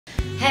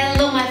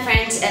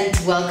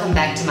guys, welcome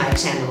back to my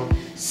channel.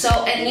 So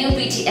a new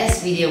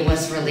BTS video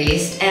was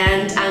released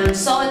and I'm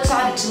so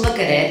excited to look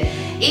at it.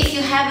 If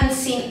you haven't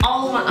seen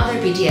all of my other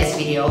BTS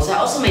videos, I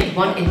also made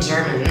one in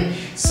German,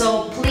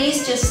 so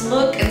please just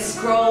look and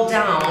scroll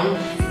down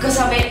because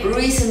I made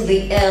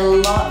recently a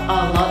lot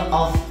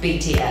of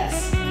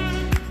BTS.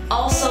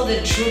 Also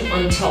the Truth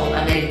Untold,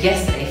 I made it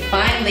yesterday.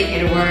 Finally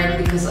it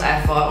worked because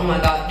I thought, oh my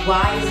god,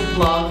 why is it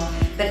blocked?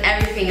 But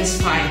everything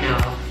is fine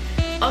now.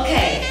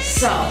 Okay,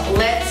 so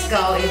let's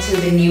go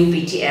into the new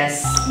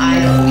BTS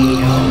idol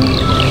video.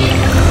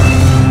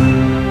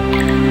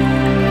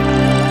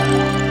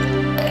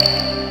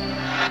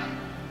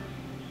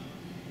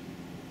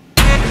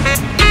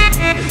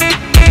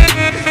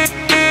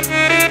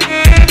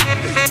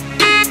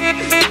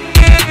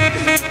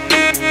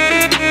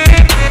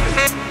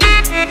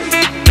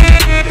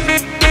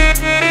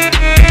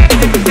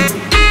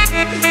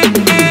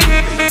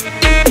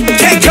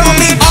 Can't call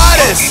me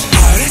artist,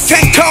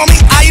 can't call me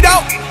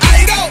idol.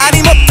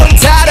 아님 어떤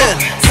다른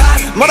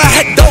뭐라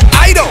해도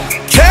I don't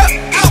care.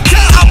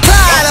 I'm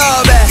proud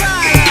of it.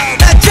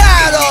 난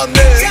잘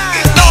없네.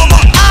 너무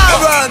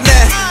알았네.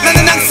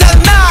 나는 항상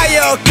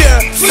나였길.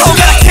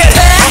 손가락질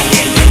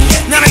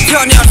해. 나는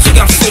전혀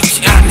신경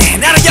쓰지 않네.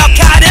 나는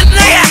역할은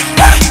나야.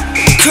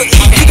 그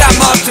이유가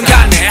뭐든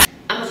간에.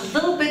 I'm a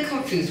little bit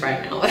confused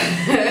right now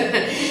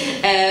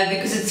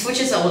because it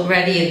switches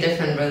already in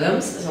different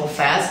rhythms so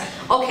fast.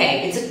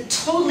 Okay, it's a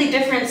totally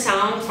different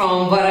sound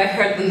from what I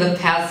heard in the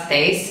past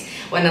days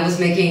when I was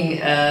making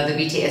the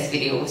BTS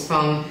videos,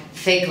 from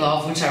Fake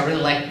Love, which I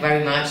really like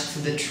very much, to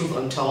The Truth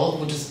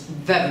Untold, which is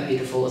very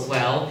beautiful as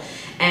well.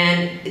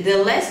 And the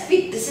last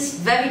beat, this is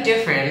very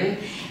different.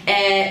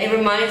 It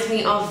reminds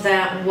me of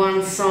that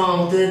one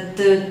song, and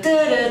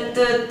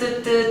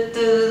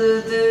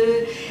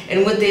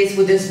with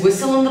this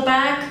whistle on the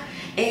back,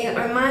 it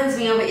reminds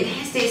me of it. It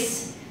has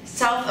this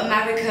South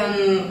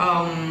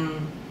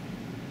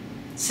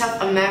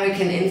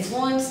American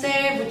influence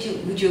there.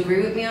 Would you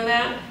agree with me on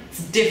that? It's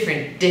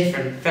different,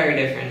 very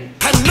different.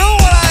 I know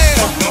what I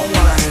am.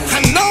 I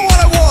know what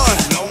I want.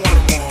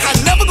 I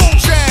never gon'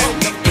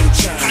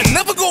 change. I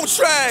never gon'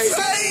 trade.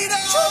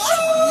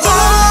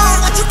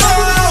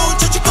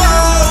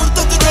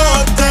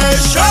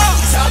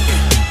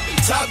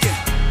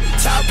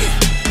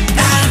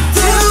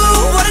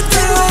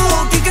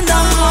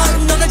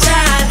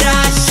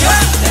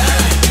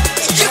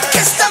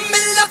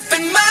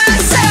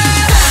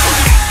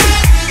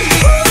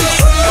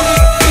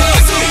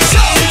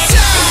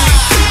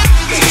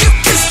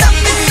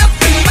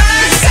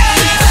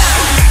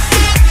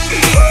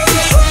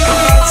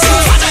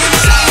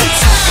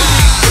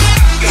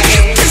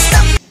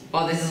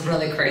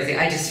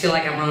 I just feel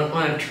like I'm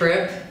on a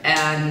trip,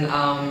 and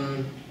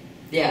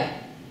yeah,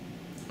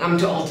 I'm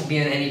too old to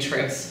be on any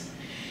trips.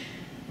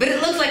 But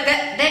it looks like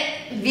that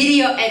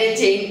video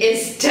editing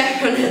is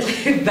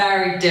definitely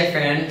very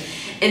different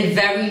and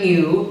very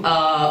new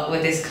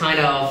with this kind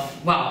of,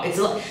 wow, it's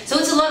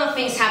a lot of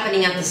things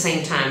happening at the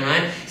same time,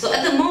 right? So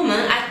at the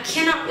moment I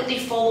cannot really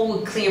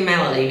follow a clear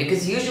melody,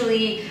 because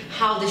usually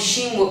how the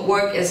Shin would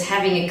work is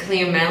having a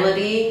clear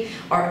melody,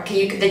 or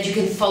that you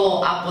can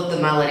follow up what the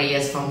melody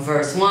is from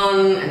verse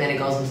 1, and then it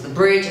goes into the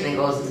bridge, and then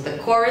goes into the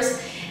chorus,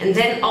 and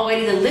then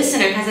already the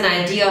listener has an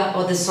idea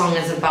what the song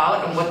is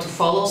about and what to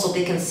follow, so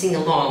they can sing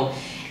along.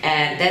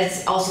 And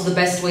that's also the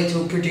best way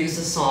to produce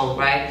a song,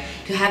 right?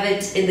 To have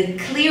it in the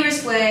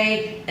clearest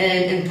way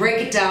and break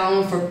it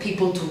down for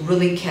people to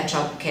really catch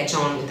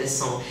on with this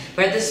song.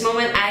 But at this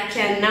moment, I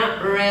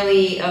cannot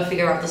really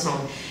figure out the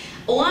song.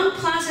 One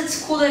plus,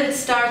 it's cool that it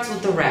starts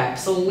with the rap.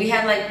 So we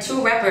have like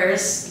 2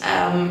 rappers.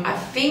 I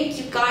think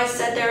you guys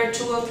said there are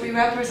 2 or 3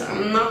 rappers.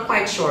 I'm not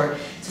quite sure.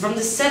 So from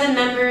the 7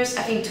 members,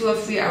 I think 2 or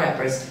 3 are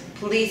rappers.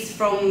 Please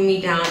throw me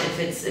down if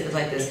it's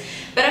like this.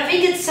 But I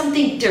think it's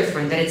something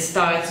different, that it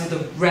starts with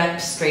a rap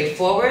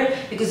straightforward,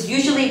 because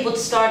usually it would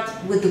start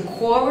with the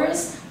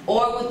chorus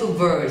or with the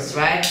verse,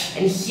 right?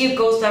 And here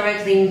goes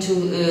directly into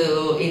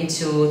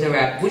the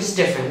rap, which is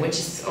different, which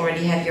is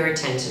already have your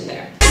attention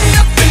there.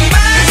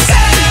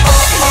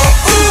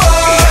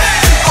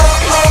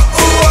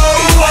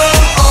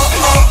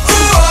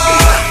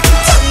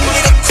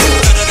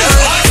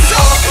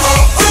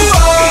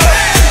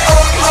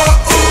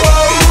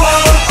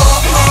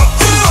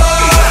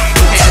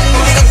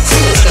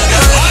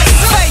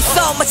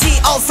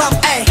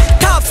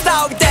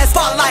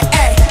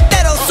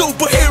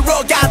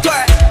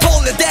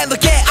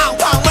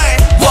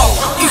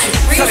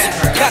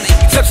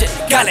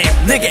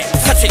 Nigga,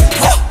 touch it.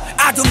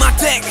 I do my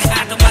thing.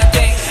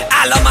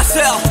 I love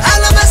myself. I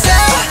love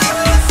myself.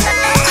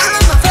 I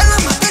love my fellow,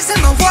 my things and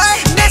my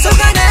way. 내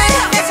속안에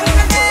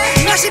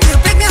몇십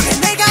명, 100명의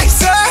내가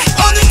있어.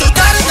 오늘도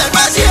다른 날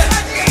맞이.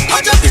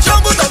 어차피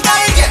전부 다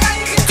나에게.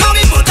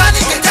 고민보다는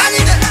게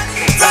달리는.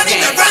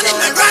 Running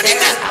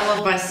man. I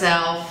love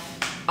myself.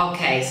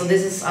 Okay, so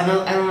this is I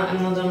don't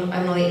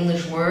know the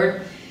English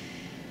word.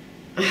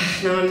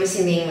 Now I'm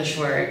missing the English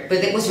word,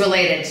 but it was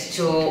related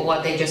to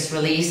what they just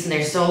released in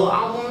their solo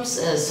albums,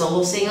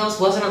 solo singles,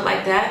 wasn't it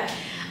like that?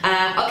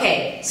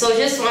 Okay, so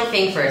just one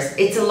thing first.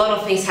 It's a lot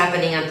of things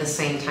happening at the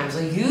same time. So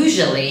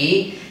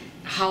usually,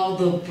 how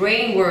the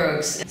brain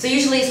works. So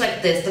usually it's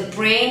like this. The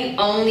brain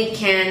only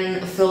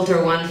can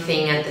filter one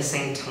thing at the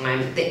same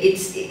time.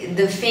 It's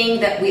the thing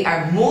that we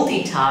are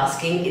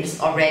multitasking is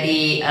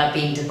already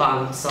being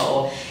debunked.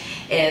 So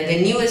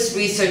the newest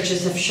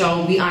researchers have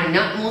shown we are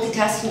not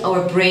multitasking.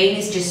 Our brain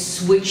is just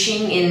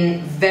switching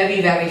in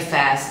very, very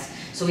fast.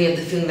 So we have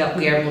the feeling that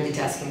we are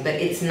multitasking, but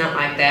it's not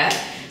like that.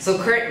 So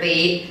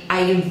currently, I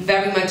am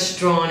very much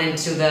drawn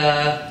into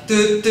the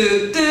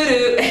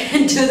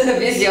into the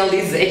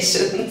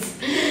visualizations.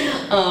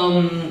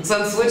 So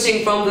I'm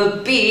switching from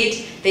the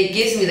beat that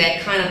gives me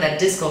that kind of that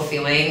disco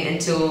feeling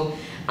into,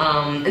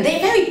 and they're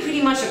very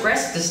pretty much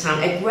aggressive this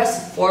time,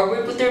 aggressive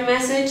forward with their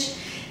message.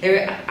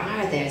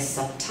 Are there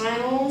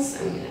subtitles?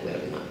 I mean,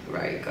 we're not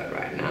very good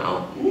right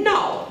now.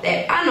 No,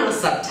 there are no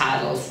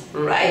subtitles,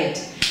 right?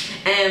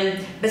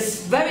 But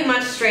it's very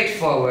much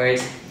straightforward.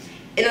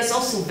 And it's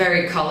also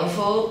very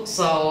colorful,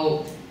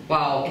 so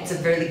wow, it's a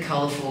very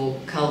colorful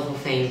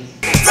thing.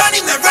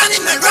 Running man,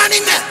 running man,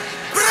 running man.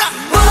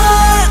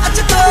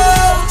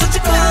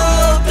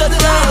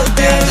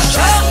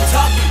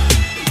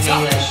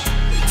 English.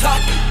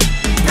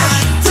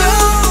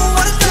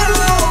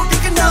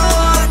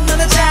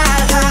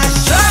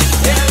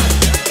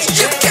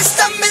 You can't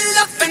stop me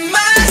loving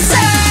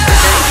myself.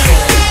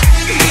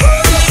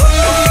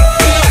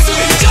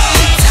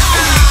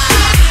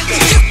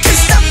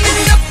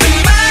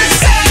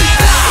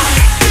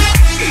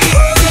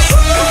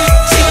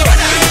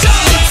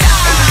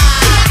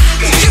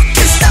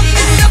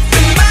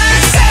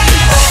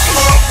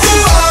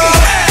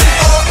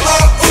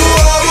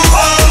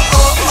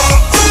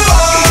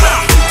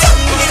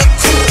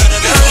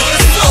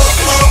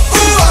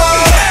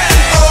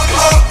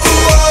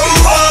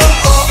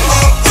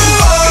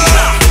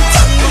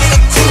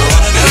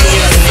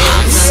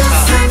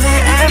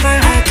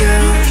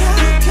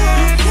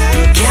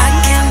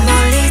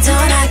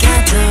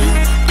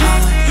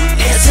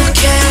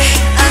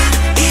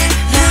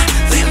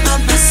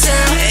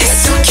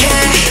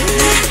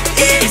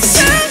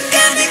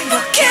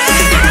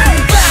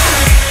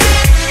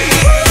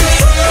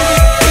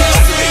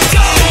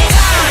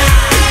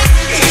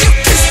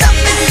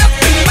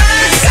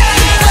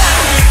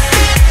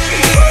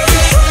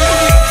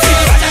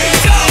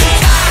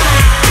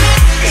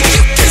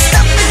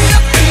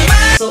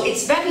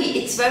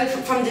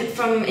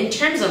 From in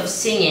terms of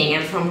singing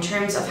and from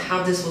terms of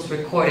how this was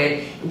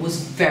recorded, it was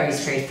very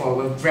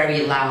straightforward,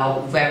 very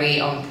loud, very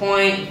on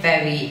point,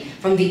 very,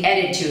 from the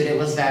attitude, it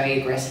was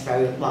very aggressive,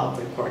 very loud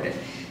recorded.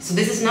 So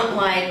this is not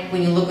like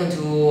when you look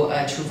into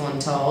Truth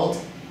Untold,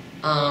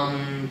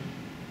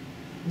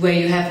 where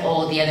you have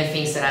all the other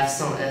things that I've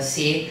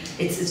seen.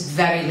 It's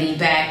very lean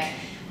back,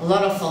 a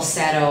lot of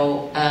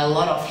falsetto, a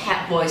lot of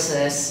hat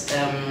voices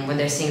when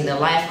they're singing the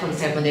live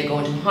concert, when they go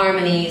into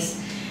harmonies.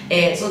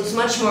 So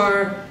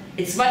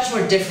it's much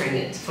more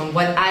different from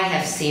what I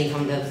have seen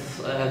from the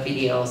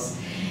videos.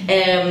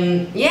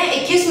 Yeah,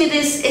 it gives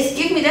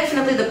me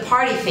definitely the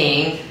party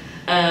thing,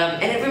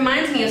 and it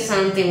reminds me of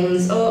something.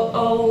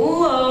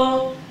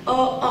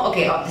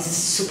 Okay, this is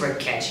super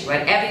catchy,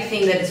 right?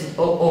 Everything that is with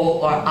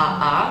or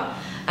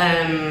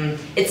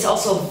it's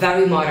also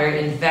very modern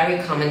and very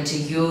common to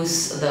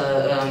use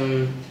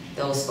the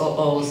those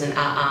ohs and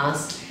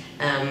ahs.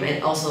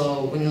 And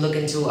also when you look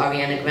into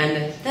Ariana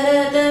Grande,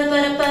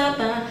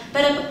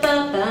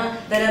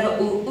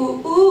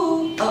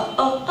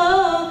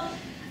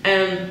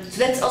 so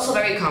that's also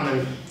very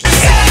common.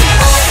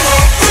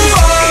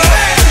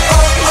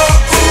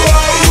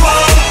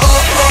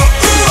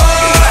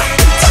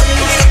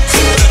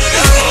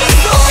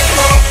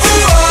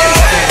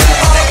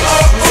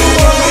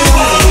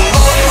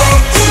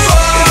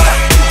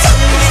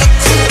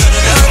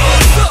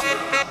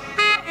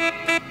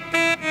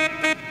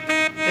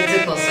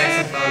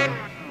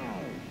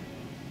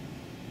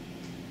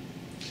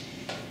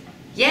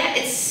 Yeah,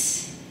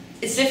 it's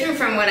different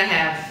from what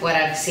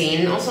I've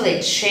seen. Also,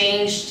 they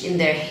changed in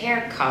their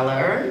hair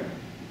color.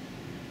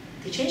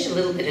 They changed a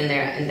little bit in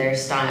their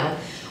style,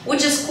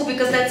 which is cool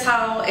because that's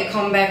how a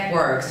comeback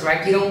works,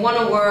 right? You don't want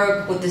to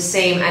work with the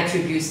same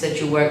attributes that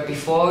you worked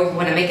before. You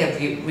want to make it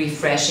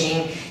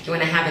refreshing. You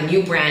want to have a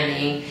new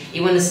branding.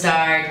 You want to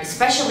start,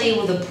 especially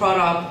with a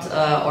product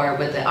or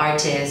with the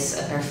artist,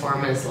 a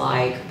performance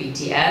like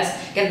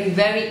BTS. You gotta be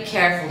very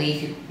careful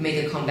if you make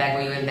a comeback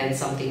or you invent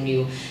something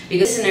new.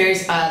 Because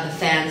listeners, the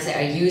fans, they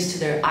are used to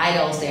their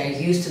idols, they are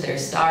used to their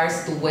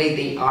stars the way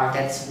they are.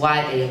 That's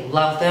why they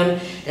love them.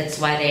 That's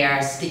why they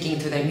are sticking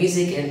to their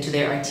music and to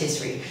their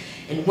artistry.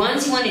 And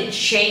once you want to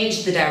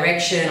change the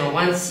direction, or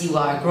once you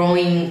are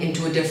growing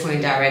into a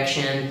different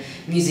direction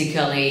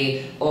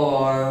musically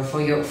or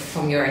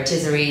from your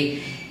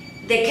artistry,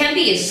 there can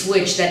be a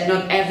switch that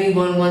not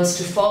everyone wants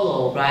to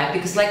follow, right?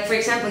 Because, like, for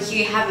example, here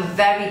you have a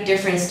very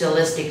different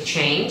stylistic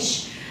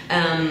change.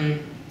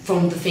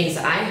 from the things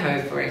that I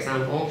heard, for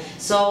example.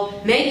 So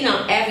maybe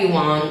not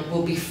everyone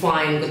will be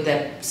fine with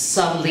the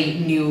subtly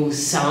new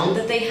sound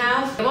that they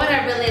have. And what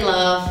I really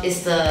love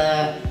is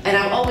and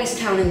I'm always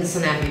telling this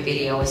in every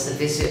video, is the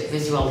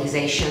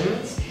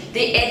visualizations.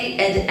 The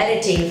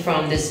editing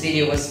from this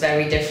video was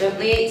very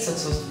differently, so it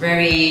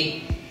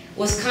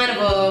was kind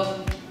of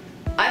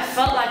I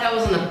felt like I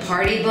was on a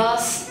party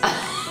bus,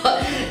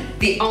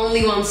 the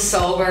only one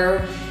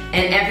sober,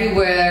 and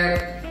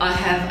everywhere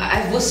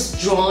I was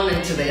drawn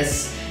into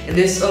this. And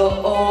this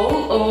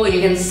and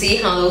you can see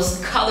how those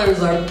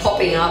colors are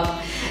popping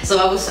up. So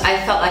I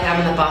felt like I'm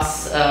on a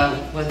bus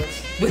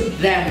with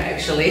them,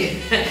 actually,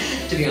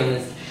 to be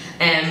honest.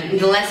 And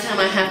the last time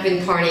I have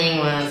been partying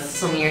was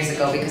some years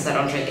ago, because I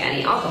don't drink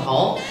any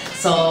alcohol.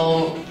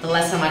 So the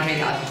last time I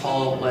drank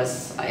alcohol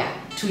was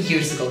 2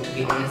 years ago, to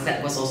be honest.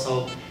 That was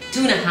also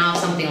 2.5,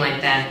 something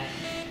like that.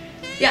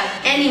 Yeah.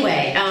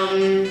 Anyway,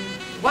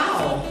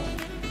 wow.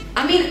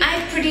 I mean, I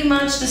pretty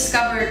much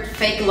discovered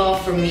fake love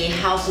for me,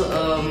 House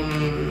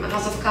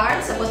of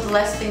Cards. That was the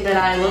last thing that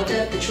I looked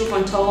at, The Truth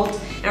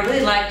Untold. And I really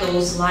like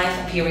those live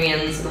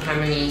appearances and the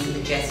harmonies and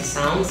the jazzy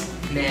sounds.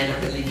 Man,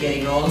 I'm really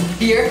getting old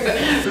here.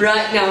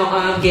 Right now,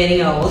 I'm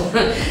getting old.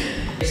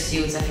 The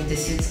suits, I think the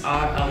suits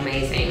are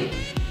amazing.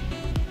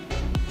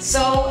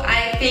 So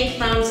I think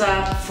thumbs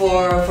up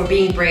for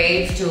being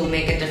brave to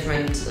make a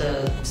different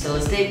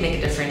stylistic, make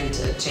a different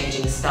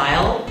changing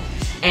style.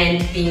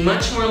 And being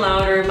much more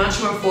louder, much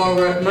more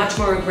forward, much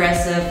more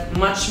aggressive,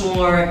 much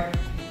more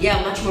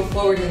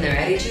forward in their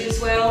attitude as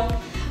well.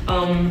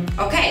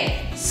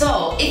 Okay,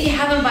 so if you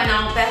haven't by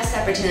now, best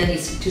opportunity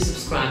to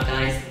subscribe,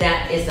 guys.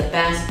 That is the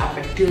best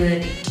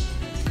opportunity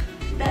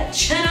to that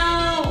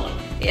channel.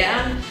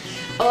 Yeah.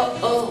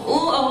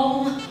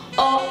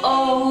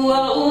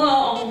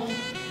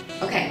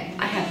 Okay,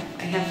 I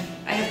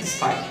have this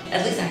part.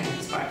 At least I have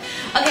this part.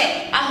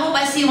 Okay, I hope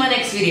I see you in my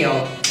next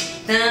video.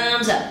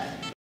 Thumbs up.